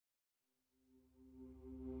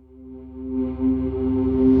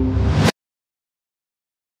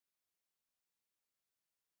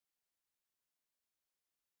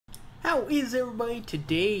How is everybody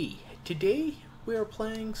today? Today we are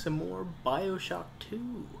playing some more Bioshock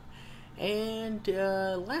 2. And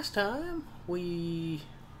last time we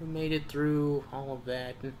made it through all of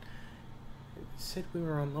that and it said we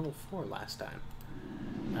were on level 4 last time.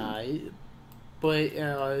 But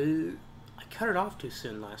I cut it off too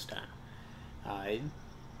soon last time.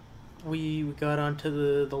 We got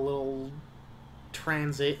onto the little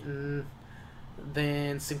transit, and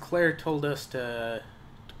then Sinclair told us to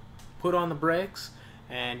put on the brakes,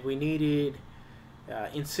 and we needed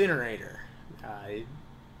incinerator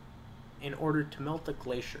in order to melt the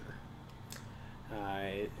glacier.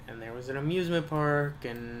 And there was an amusement park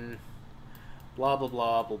and blah blah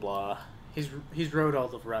blah blah blah. He's rode all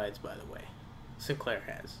the rides, by the way. Sinclair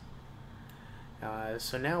has.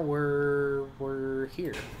 So now we're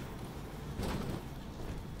here.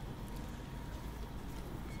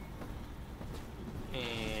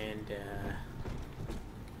 And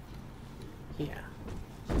yeah.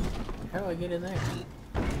 How do I get in there?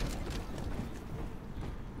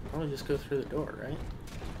 I'll just go through the door, right?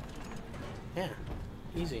 Yeah.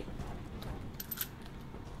 Easy.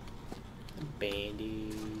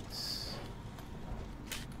 Band-aids.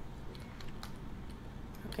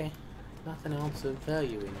 Okay. Nothing else of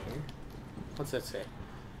value in here. What's that say?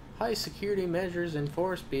 High security measures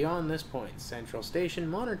enforced beyond this point. Central station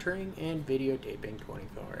monitoring and videotaping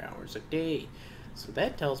 24 hours a day. So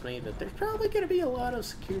that tells me that there's probably going to be a lot of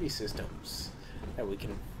security systems that we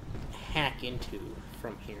can hack into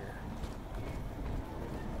from here.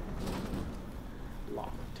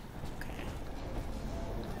 Locked. Okay.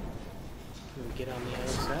 Can we get on the other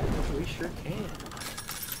side? We sure can.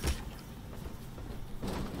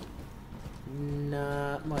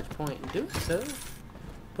 Not much point in doing so,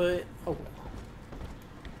 but oh well.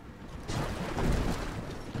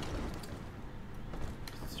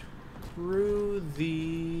 Through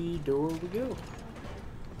the door we go.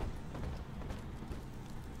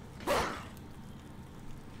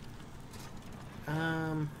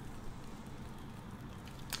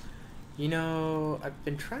 You know, I've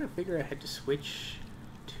been trying to figure out how to switch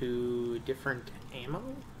to different ammo.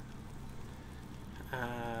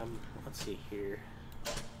 Let's see here.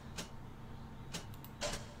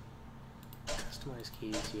 Customize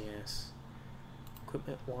keys, yes.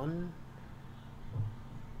 Equipment 1.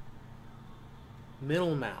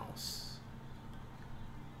 Middle mouse.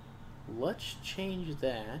 Let's change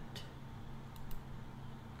that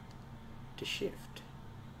to shift.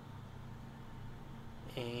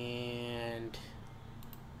 And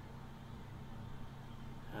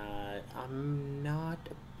I'm not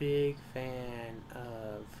a big fan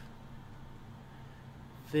of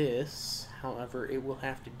this. However, it will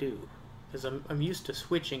have to do, because I'm used to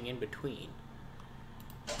switching in between.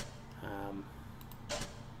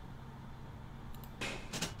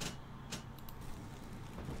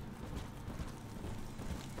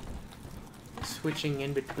 Switching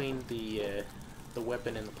in between the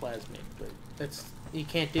weapon and the plasmid, but you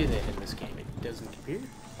can't do that in this game. It doesn't appear.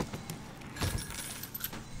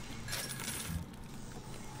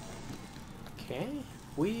 Okay,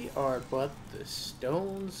 we are but the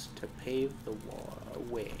stones to pave the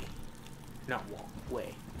way. Not wall,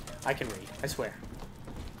 way. I can read, I swear.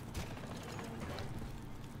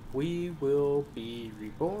 We will be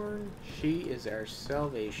reborn. She is our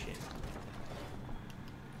salvation.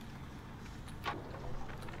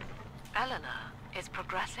 Eleanor is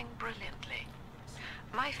progressing brilliantly.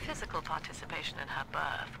 My physical participation in her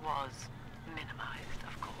birth was minimized,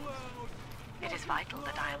 of course. It is vital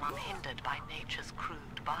that I am unhindered by nature's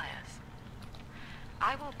crude bias.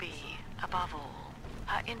 I will be, above all,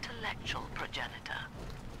 her intellectual progenitor,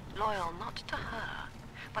 loyal not to her,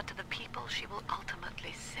 but to the people she will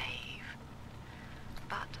ultimately save.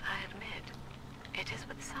 But I admit, it is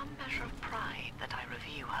with some measure of pride that I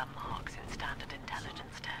review her marks in standard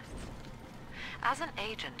intelligence tests. As an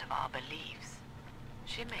agent of our beliefs,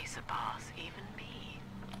 she may surpass even me.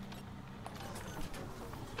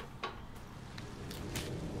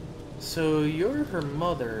 So you're her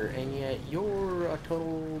mother, and yet you're a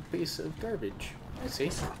total piece of garbage. I see.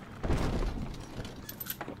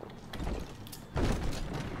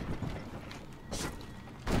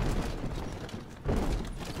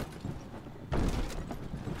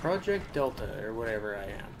 Project Delta, or whatever I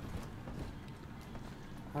am.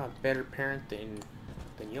 I'm a better parent than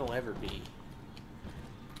you'll ever be,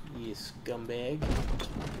 you scumbag.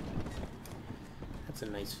 That's a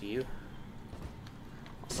nice view.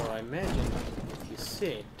 So I imagine if you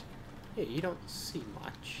sit, yeah, you don't see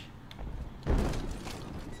much.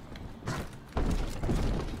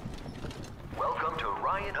 Welcome to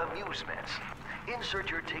Ryan Amusements. Insert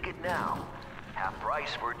your ticket now. Half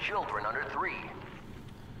price for children under 3.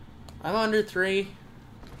 I'm under 3.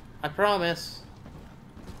 I promise.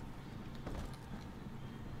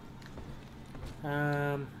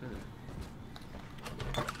 Hello,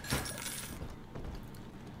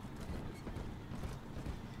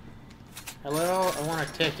 I want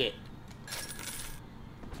a ticket.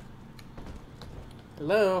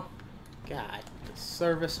 Hello? God, the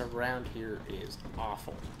service around here is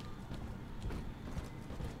awful.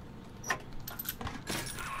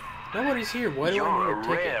 Nobody's here. Why do I You're need a a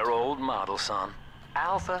ticket? rare old model, son.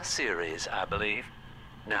 Alpha series, I believe.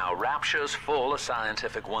 Now, Rapture's full of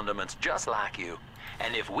scientific wonderments just like you.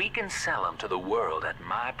 And if we can sell them to the world at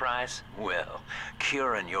my price, well,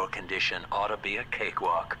 curing your condition ought to be a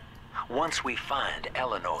cakewalk. Once we find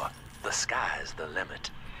Eleanor, the sky's the limit.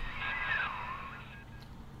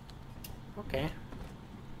 Okay.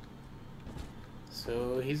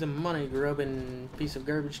 So he's a money-grubbing piece of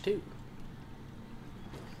garbage too.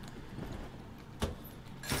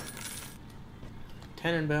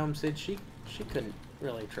 Tenenbaum said she couldn't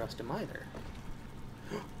really trust him either.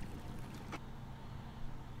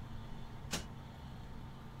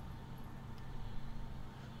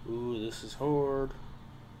 Ooh, this is hard.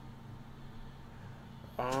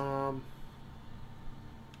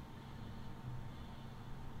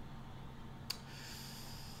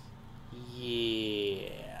 Yeah.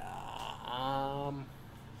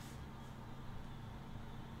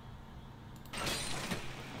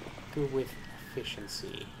 Go with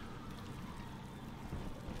efficiency.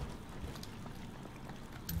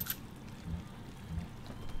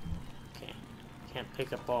 Okay. Can't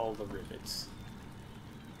pick up all the rivets.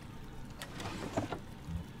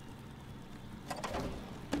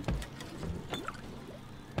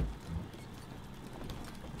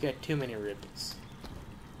 Got too many rivets.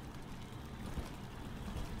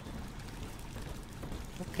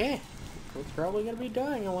 Okay. We're probably gonna be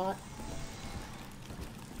dying a lot.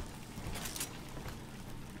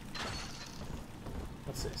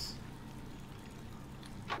 What's this?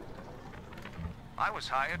 I was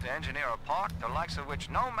hired to engineer a park the likes of which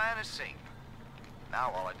no man has seen.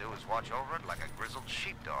 Now all I do is watch over it like a grizzled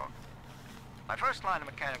sheepdog. My first line of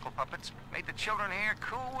mechanical puppets made the children here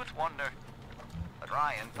cool with wonder. But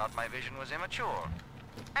Ryan thought my vision was immature.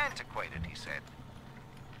 Antiquated, he said.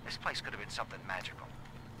 This place could have been something magical.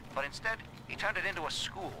 But instead, he turned it into a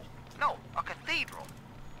school. No, a cathedral.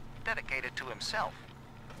 Dedicated to himself.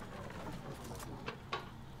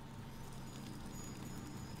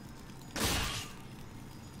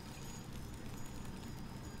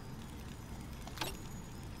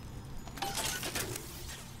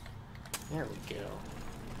 There we go.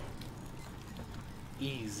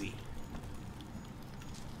 Easy.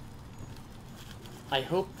 I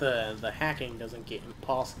hope the hacking doesn't get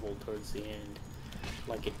impossible towards the end,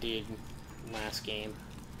 like it did last game.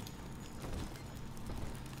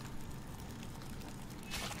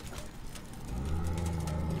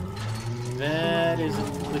 That is a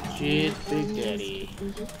legit Big Daddy.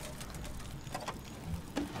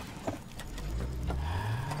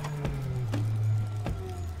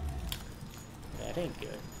 That ain't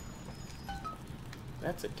good.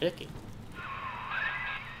 That's a ticket.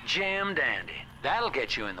 Jam dandy. That'll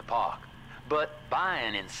get you in the park. But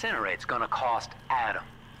buying Incinerate's gonna cost Adam.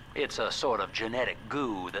 It's a sort of genetic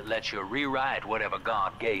goo that lets you rewrite whatever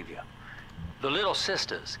God gave you. The little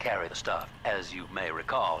sisters carry the stuff, as you may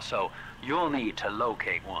recall, so you'll need to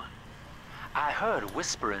locate one. I heard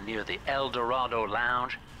whispering near the El Dorado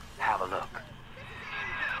Lounge. Have a look.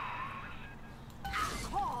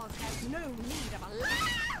 Cause has no need of a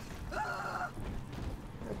laugh.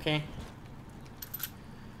 Okay.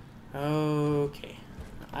 Okay.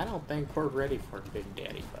 I don't think we're ready for a Big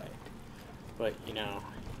Daddy fight. But, you know,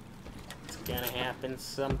 it's gonna happen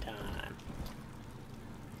sometime.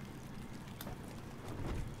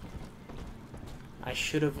 I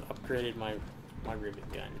should have upgraded my rivet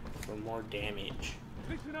gun for more damage.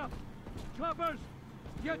 Listen up! Clappers!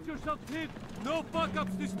 Get yourself hit! No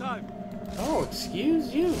fuck-ups this time! Oh,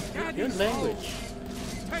 excuse you. Good language.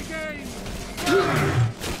 Take aim!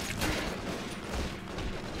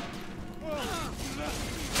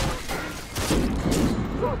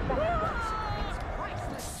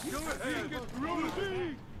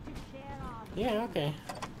 Yeah, okay.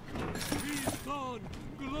 He's gone!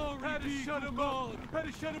 Glory be to God! Had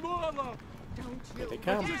to shut him all up! Don't Here you they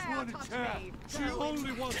come. Just want to chat! She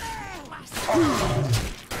only wants...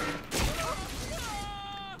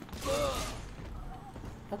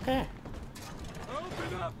 Okay.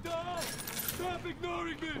 Open up, dog! Stop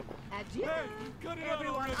ignoring me! Adieu, Hey, cut it out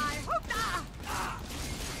everyone. already! I hope not.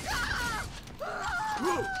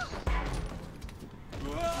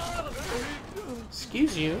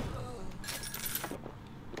 Excuse you.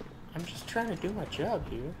 I'm just trying to do my job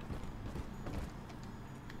here.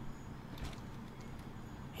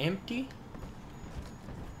 Empty?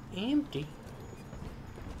 Empty?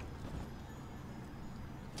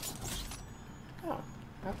 Oh,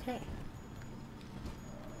 okay.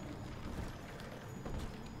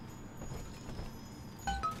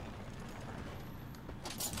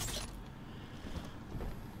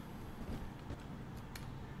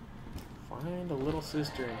 Find a little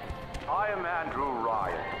sister in here. I am Andrew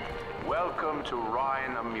Ryan. Welcome to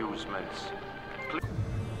Ryan Amusements.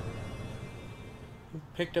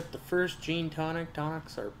 Picked up the first gene tonic.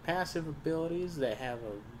 Tonics are passive abilities that have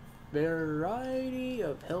a variety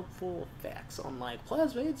of helpful effects. Unlike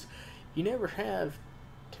plasmids, you never have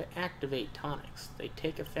to activate tonics. They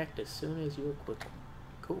take effect as soon as you equip them.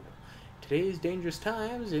 Cool. Today's dangerous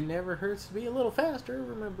times, it never hurts to be a little faster.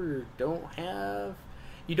 Remember,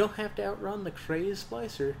 you don't have to outrun the crazed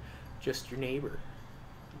splicer, just your neighbor.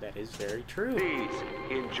 That is very true. Please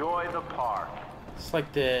enjoy the park. It's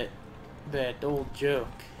like that old joke.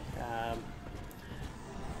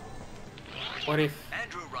 What if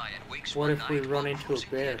we run into a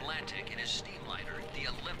bear?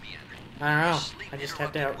 I don't know. I just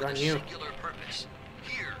have to outrun you.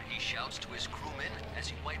 Here he shouts to his crewmen as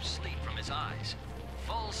he wipes sleep from his eyes.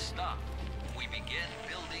 Full stop. We begin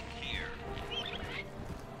building here.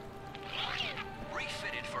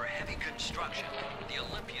 Refitted for heavy construction, the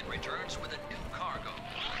Olympian returns with a new cargo.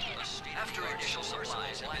 After initial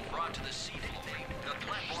supplies have been brought to the seeding tank, the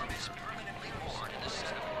platform is permanently moored in the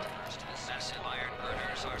system. Massive iron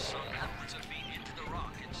girders are sunk hundreds of feet into the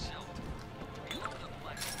rock and silt.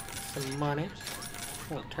 Some money.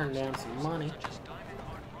 Won't turn down some money.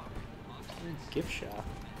 Gift shop.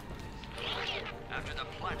 After the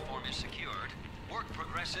platform is secured, work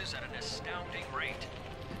progresses at an astounding rate.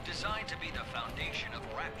 Designed to be the foundation of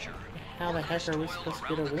Rapture. How the heck are we supposed to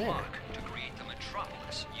get over there? To create the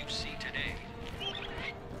metropolis you see today.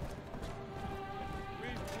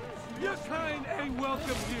 Your kind ain't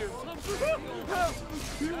welcome here.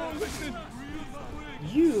 You won't listen.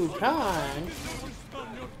 You kind?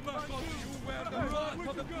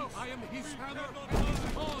 I am his hammer.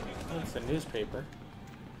 That's the newspaper.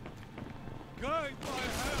 Guide my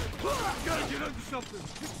hand. Gotta get under something.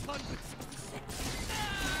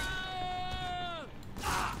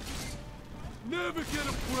 Never get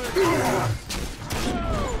a break.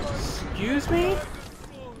 Excuse me?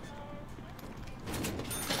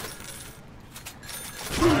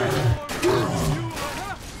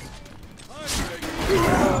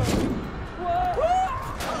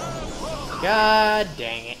 God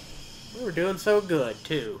dang it. We were doing so good,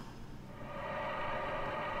 too.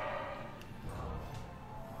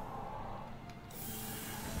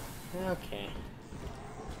 Okay.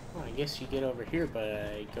 Well, I guess you get over here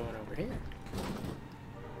by going over here.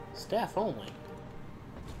 Staff only.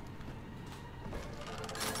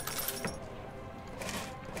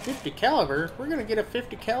 .50 caliber? We're gonna get a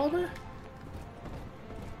 .50 caliber?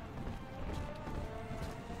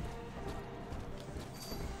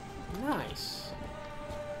 Nice.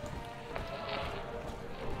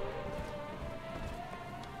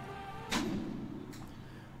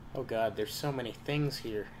 Oh god, there's so many things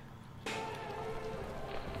here.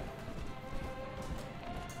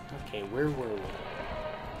 Okay, where were we?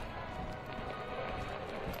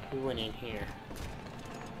 We went in here.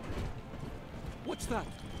 What's that?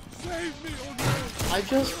 Save me, or no! I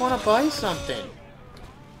just want to buy something.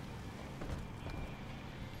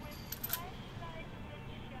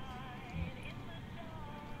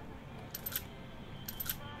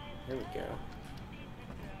 There we go.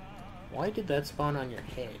 Why did that spawn on your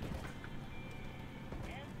head?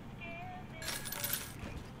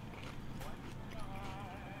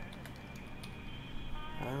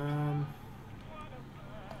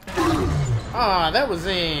 Ah, that was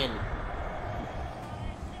in.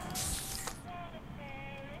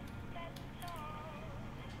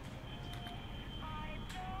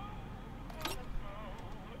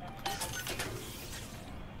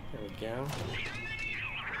 There we go.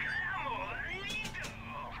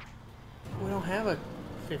 We don't have a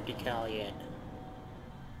 50 cal yet.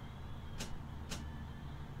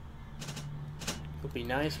 It'll be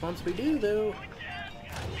nice once we do, though.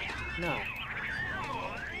 No.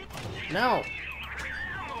 No!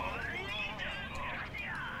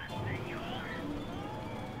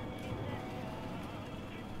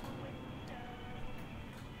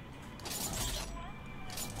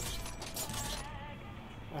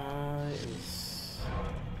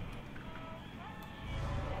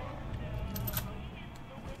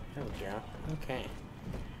 There we go. Okay.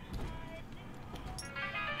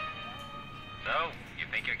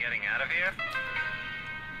 think you're getting out of here?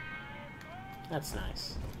 That's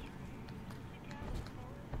nice.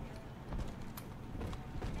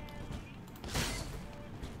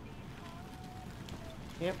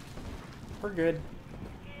 Yep, we're good.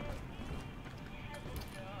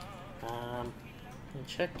 I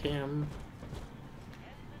checked him.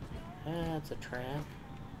 That's a trap.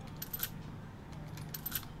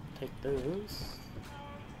 Take those.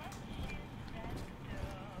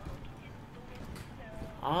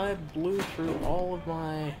 I blew through all of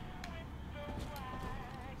my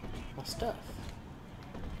stuff.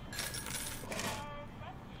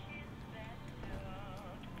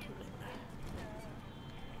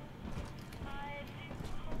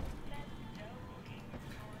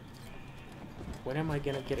 When am I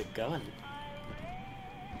gonna get a gun?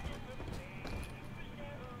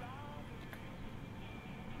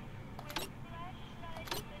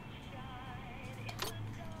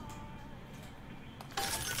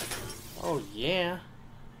 Oh yeah.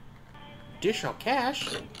 Additional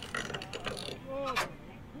cash?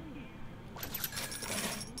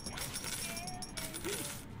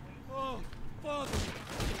 Oh, Father!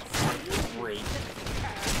 Great.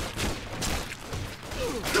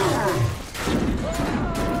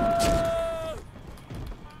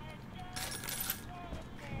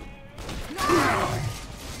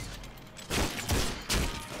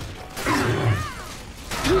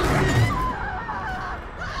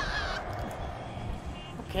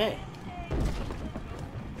 Okay.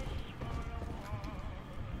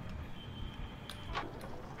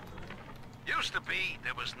 Used to be,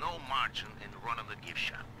 there was no margin in running the gift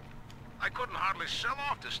shop. I couldn't hardly sell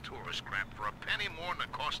off this tourist crap for a penny more than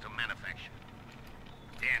the cost of manufacture.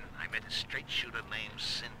 Then I met a straight shooter named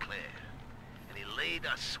Sinclair, and he laid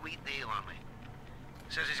a sweet deal on me.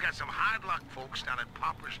 Says he's got some hard luck folks down at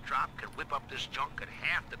Popper's Drop can whip up this junk at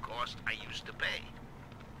half the cost I used to pay.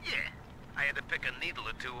 Yeah, I had to pick a needle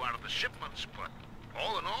or two out of the shipments, but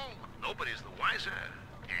all in all, nobody's the wiser,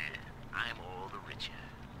 and I'm all the richer.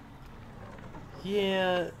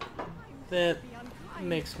 Yeah, that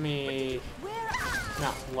makes me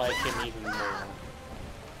not like him even more.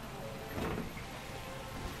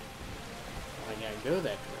 I gotta go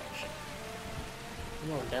that direction. I'm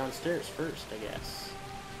going downstairs first, I guess.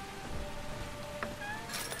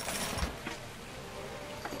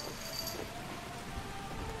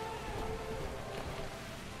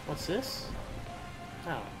 What's this?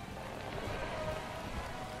 Oh.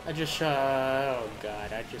 I just saw... oh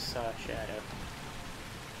god, I just saw a shadow.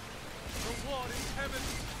 The war in heaven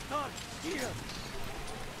starts here!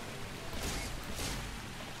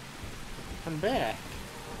 Come back.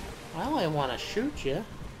 Well, I want to shoot you.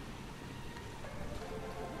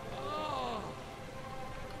 Oh.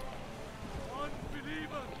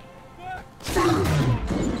 Unbeliever! Back!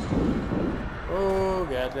 Oh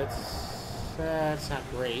god, that's not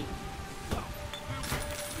great.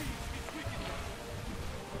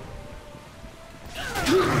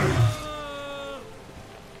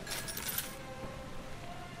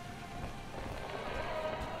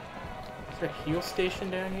 Is there a heal station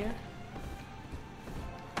down here?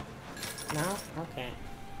 No? Okay.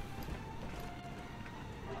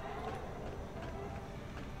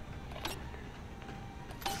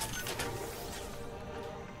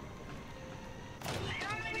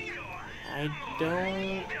 I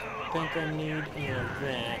don't think I need any of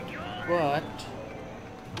that, but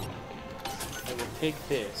I will take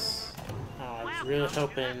this. Oh, I was really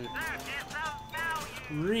hoping,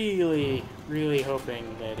 really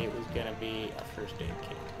hoping that it was gonna be a first aid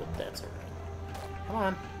kit, but that's alright. Come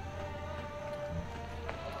on.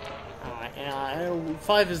 Alright,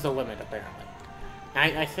 5 is the limit, apparently.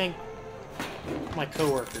 I think my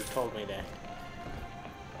coworker told me that.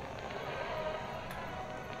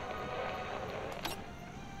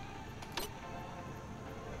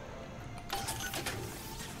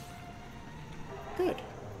 Good.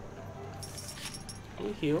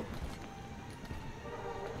 We heal.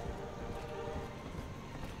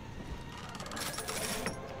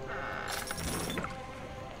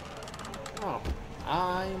 Oh,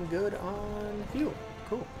 I'm good on fuel.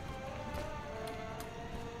 Cool.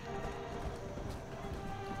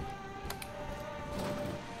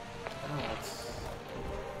 Oh, that's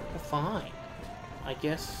fine. I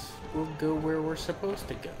guess we'll go where we're supposed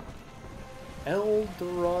to go. El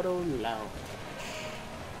Dorado Lounge.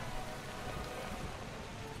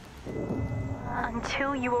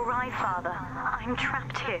 Until you arrive, Father, I'm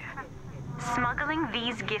trapped here. Smuggling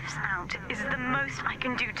these gifts out is the most I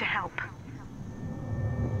can do to help.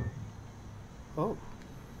 Oh,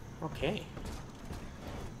 okay.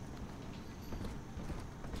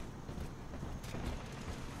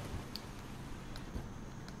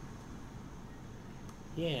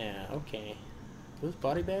 Yeah, okay. Those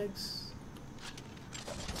body bags?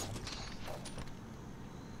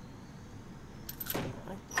 I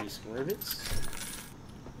can use some rivets.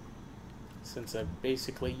 Since I've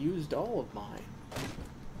basically used all of mine.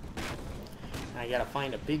 I gotta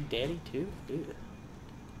find a Big Daddy too? Ew.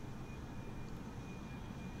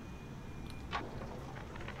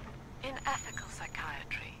 In ethical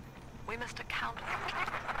psychiatry, we must account for...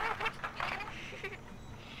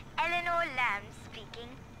 Eleanor Lamb speaking.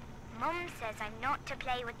 Mum says I'm not to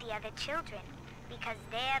play with the other children because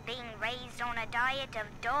they're being raised on a diet of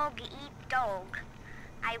dog-eat-dog.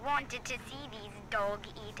 I wanted to see these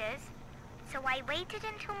dog-eaters, so I waited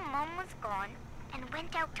until Mum was gone and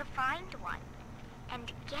went out to find one.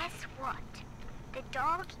 And guess what? The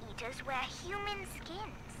dog-eaters wear human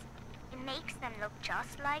skins. It makes them look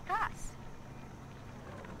just like us.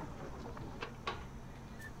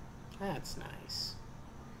 That's nice.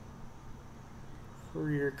 For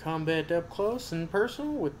your combat up close and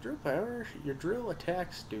personal with drill power, your drill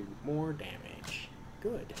attacks do more damage.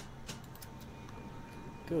 Good.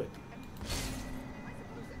 Good.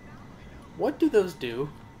 What do those do?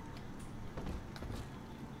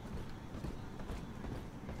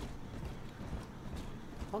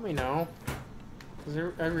 Let me know. 'Cause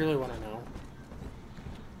I really want to know.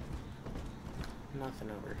 Nothing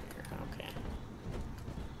over here. Okay.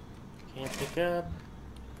 Can't pick up.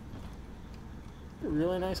 They're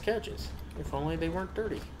really nice catches. If only they weren't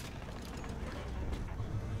dirty.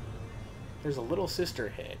 There's a little sister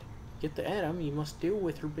ahead. Get the Atom, you must deal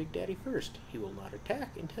with her Big Daddy first. He will not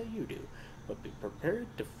attack until you do. But be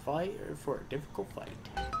prepared to fight for a difficult fight.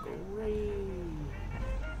 Great.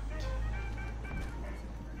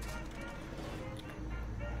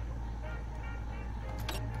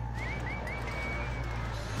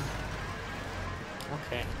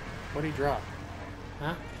 Okay. What'd he drop?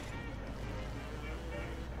 Huh?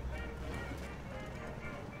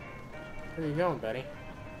 Where are you going, buddy?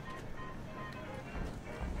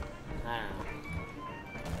 I don't know.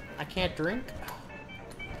 I can't drink?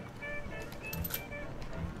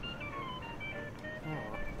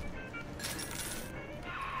 Oh.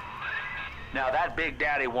 Now that Big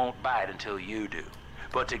Daddy won't bite until you do.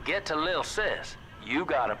 But to get to Lil Sis, you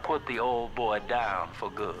gotta put the old boy down for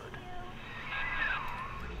good.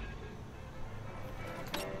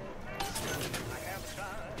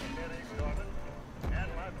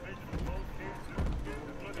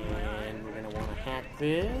 And we're gonna want to hack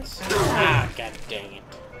this. Ah, god dang it.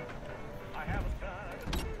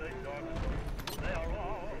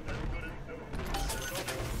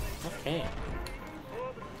 Okay.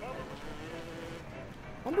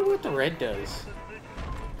 Wonder what the red does.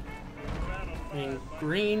 I mean,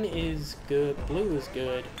 green is good, blue is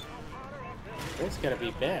good. Red's gotta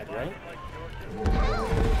be bad, right?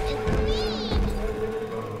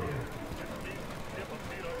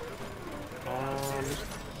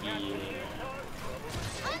 Yeah.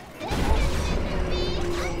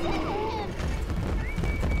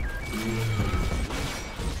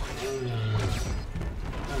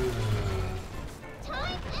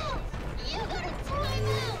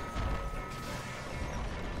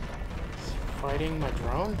 Fighting my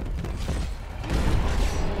drone?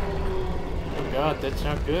 Oh god, that's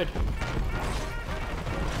not good.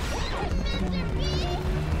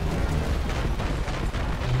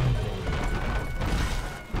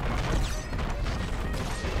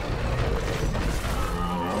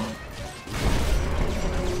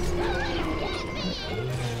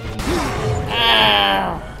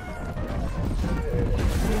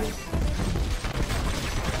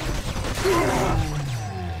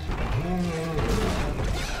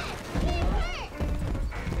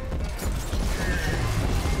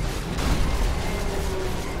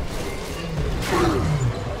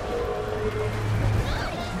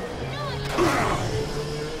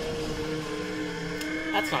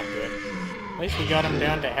 That's not good. At least we got him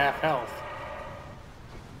down to half health.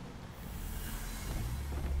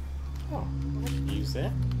 Oh, I can use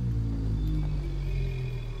that.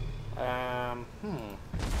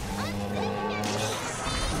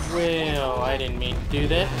 Well, I didn't mean to do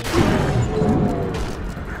that.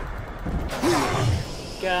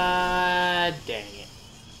 God dang it.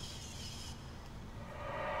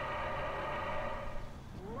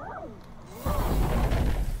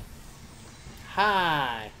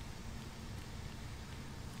 Hi.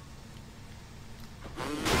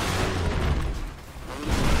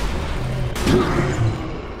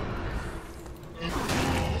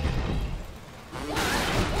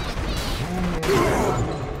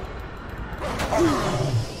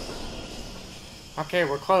 Okay,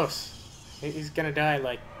 we're close. He's gonna die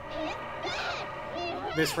like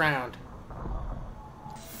this round.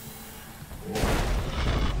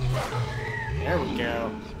 There we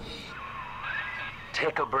go.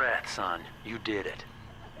 Take a breath, son. You did it.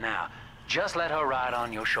 Now, just let her ride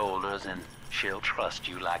on your shoulders and she'll trust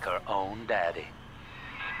you like her own daddy.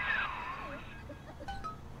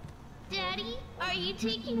 Daddy, are you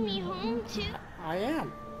taking me home too? I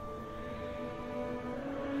am.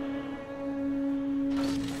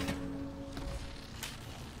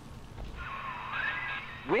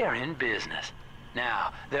 We're in business.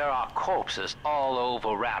 Now, there are corpses all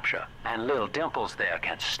over Rapture, and little Dimples there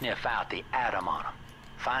can sniff out the atom on them.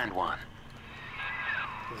 Find one.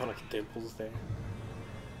 There's like dimples there.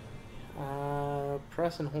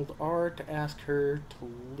 Press and hold R to ask her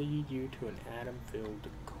to lead you to an atom-filled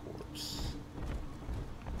corpse.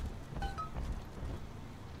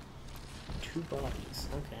 2 bodies,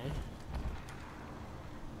 okay.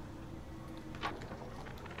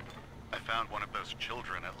 I found one of those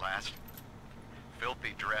children at last.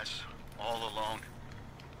 Filthy dress, all alone.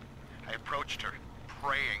 I approached her,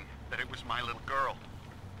 praying that it was my little girl.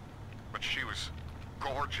 But she was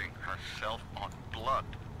gorging herself on blood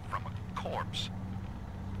from a corpse.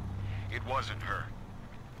 It wasn't her.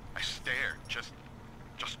 I stared, just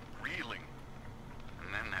reeling.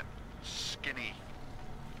 And then that skinny,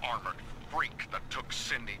 armored freak that took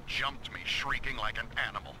Cindy jumped me, shrieking like an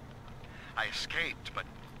animal. I escaped, but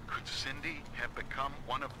could Cindy have become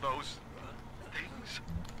one of those things?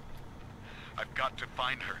 I've got to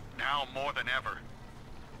find her, now more than ever.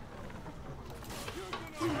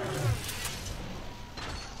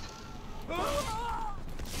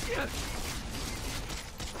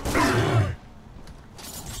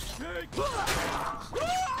 There we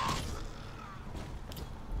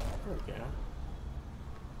go.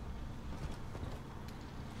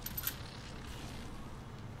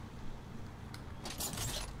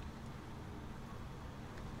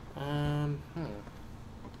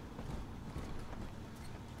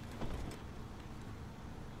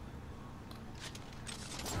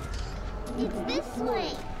 It's this way.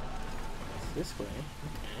 It's this way,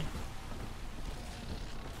 okay.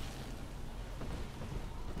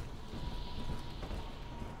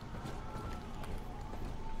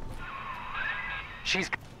 She's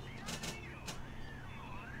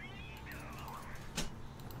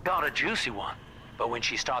got a juicy one, but when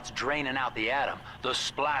she starts draining out the atom, the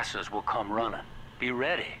splicers will come running. Be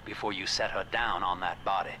ready before you set her down on that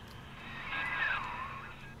body.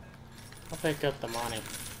 I'll pick up the money.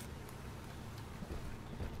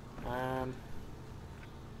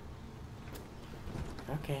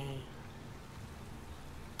 Okay.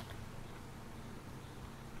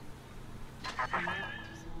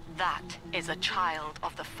 That is a child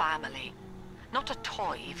of the family, not a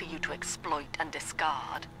toy for you to exploit and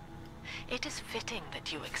discard. It is fitting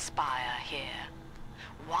that you expire here.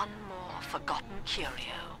 One more forgotten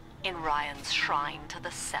curio in Ryan's shrine to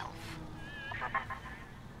the self.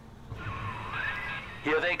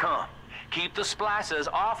 Here they come. Keep the splicers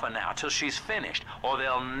off her now till she's finished, or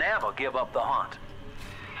they'll never give up the hunt.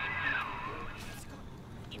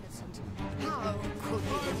 How could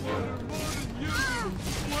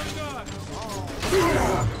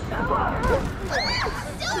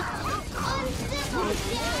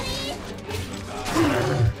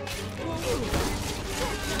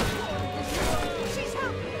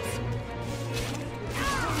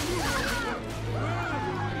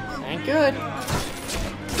Ain't good.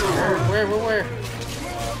 Where?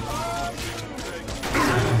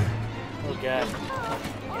 Oh god.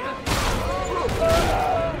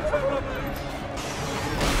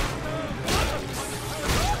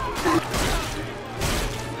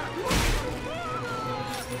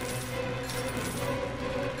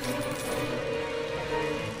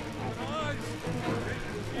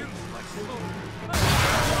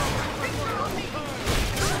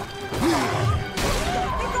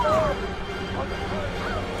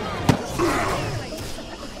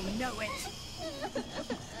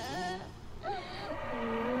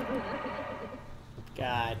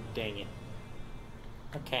 God dang it.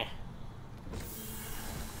 Okay.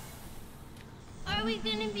 Are we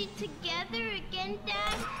gonna be together again,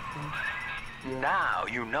 Dad? Now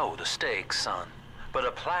you know the stakes, son. But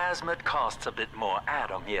a plasmid costs a bit more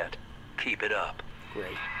atom yet. Keep it up.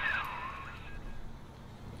 Great.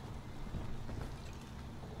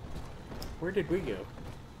 Where did we go?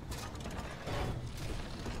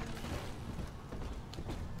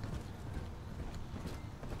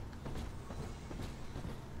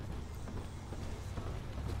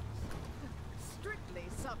 strictly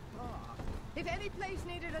subpar? If any place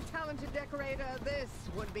needed a talented decorator, this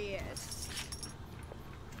would be it.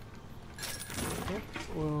 Yep,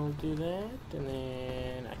 we'll do that, and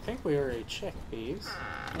then I think we already checked these.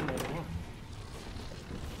 Oh, no.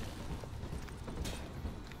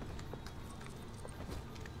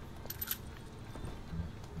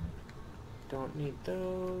 Don't need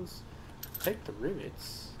those. Take the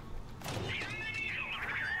rivets. How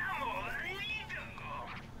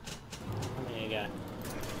many I got?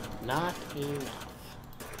 Not enough.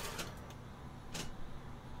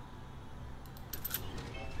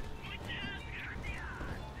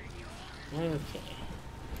 Okay.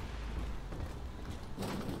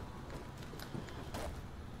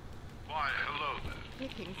 Why, hello there.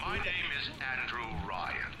 My name is Andrew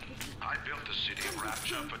Ryan. I built the city of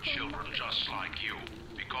Rapture for children just like you,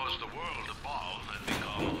 because the world above had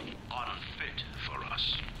become unfit for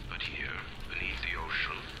us. But here, beneath the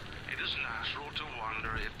ocean, it is natural to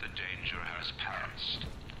wonder if the danger has passed.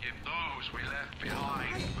 If those we left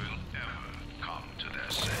behind will ever come to their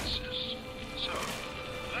senses. So,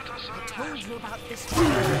 let us imagine. I told you about this.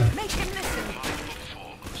 Make him listen.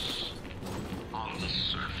 Before us, on the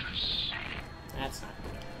surface. That's not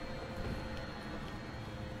good.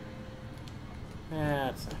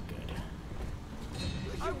 That's not good.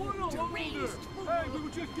 I want to hold her! Hey, we were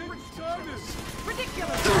just getting started!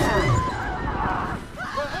 Ridiculous!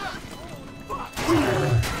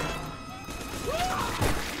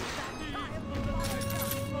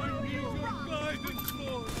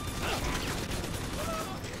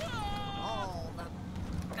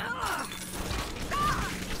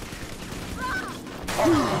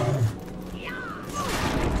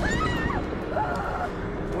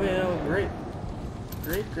 Well, great.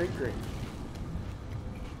 Great, great, great.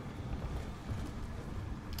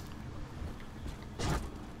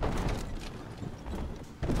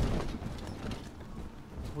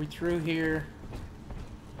 We through here.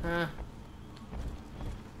 Huh?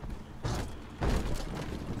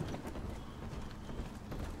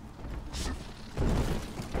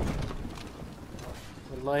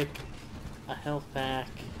 Would like a health pack,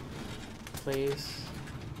 please.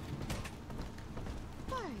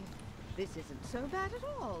 Why, this isn't so bad at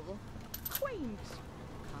all. Quaint.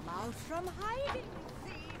 Come out from hiding,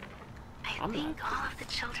 see? I think all of the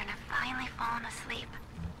children have finally fallen asleep.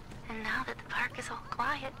 And now that the park is all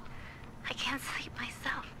quiet, I can't sleep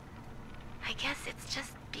myself. I guess it's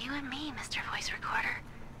just you and me, Mr. Voice Recorder.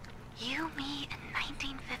 You, me, in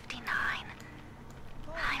 1959.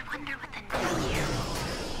 I wonder what the new year holds.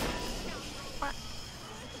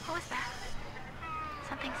 What was that?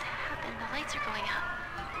 Something's happened. The lights are going out.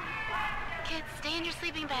 Kids, stay in your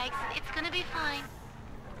sleeping bags. It's gonna be fine.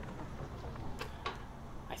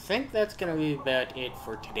 I think that's gonna be about it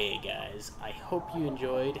for today, guys. I hope you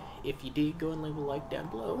enjoyed. If you did, go and leave a like down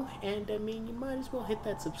below. And I mean, you might as well hit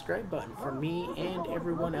that subscribe button for me and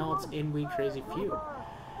everyone else in We Crazy Few.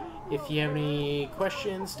 If you have any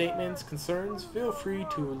questions, statements, concerns, feel free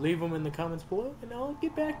to leave them in the comments below and I'll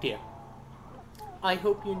get back to you. I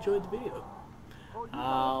hope you enjoyed the video.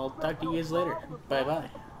 I'll talk to you guys later. Bye bye.